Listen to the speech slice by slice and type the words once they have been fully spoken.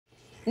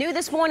New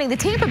this morning, the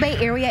Tampa Bay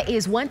area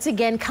is once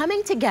again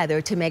coming together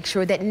to make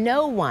sure that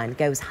no one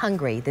goes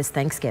hungry this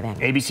Thanksgiving.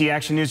 ABC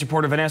Action News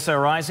reporter Vanessa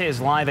Ariza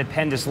is live at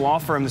Pendus Law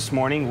Firm this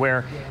morning,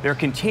 where they're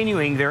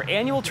continuing their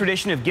annual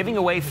tradition of giving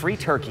away free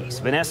turkeys.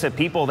 Vanessa,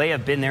 people, they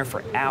have been there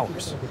for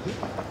hours.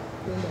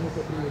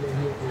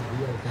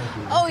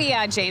 Oh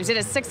yeah, James, it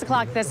is 6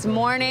 o'clock this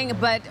morning,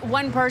 but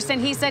one person,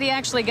 he said he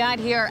actually got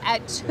here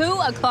at 2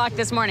 o'clock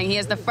this morning. He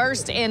is the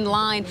first in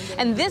line,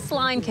 and this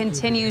line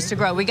continues to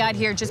grow. We got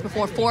here just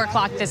before 4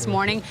 o'clock this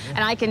morning, and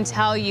I can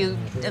tell you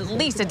at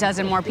least a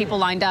dozen more people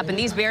lined up, and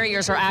these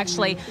barriers are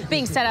actually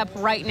being set up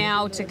right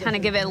now to kind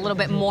of give it a little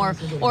bit more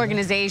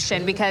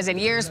organization, because in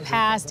years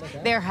past,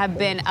 there have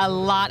been a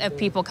lot of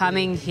people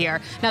coming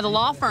here. Now, the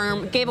law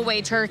firm gave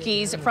away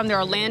turkeys from their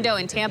Orlando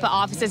and Tampa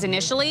offices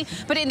initially,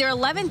 but in their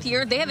 11th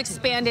year, they have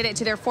expanded it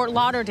to their Fort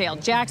Lauderdale,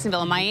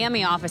 Jacksonville, and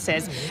Miami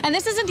offices. And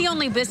this isn't the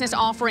only business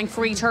offering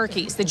free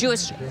turkeys. The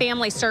Jewish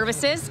Family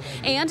Services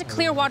and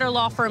Clearwater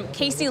law firm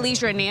Casey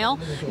Leisure and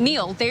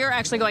Neal, they are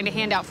actually going to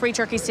hand out free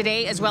turkeys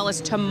today as well as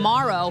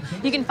tomorrow.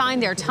 You can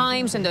find their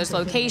times and those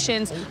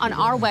locations on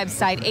our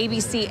website,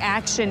 ABC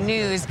Action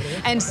News.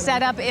 And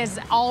setup is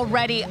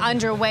already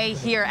underway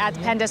here at the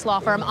Pendus Law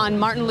Firm on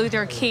Martin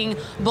Luther King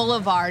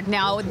Boulevard.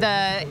 Now,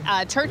 the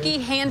turkey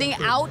handing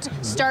out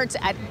starts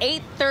at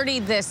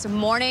 8:30 this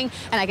morning.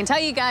 And I can tell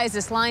you guys,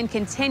 this line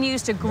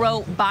continues to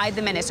grow by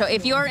the minute. So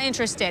if you're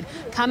interested,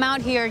 come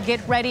out here, get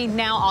ready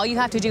now. All you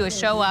have to do is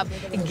show up,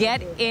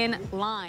 get in line.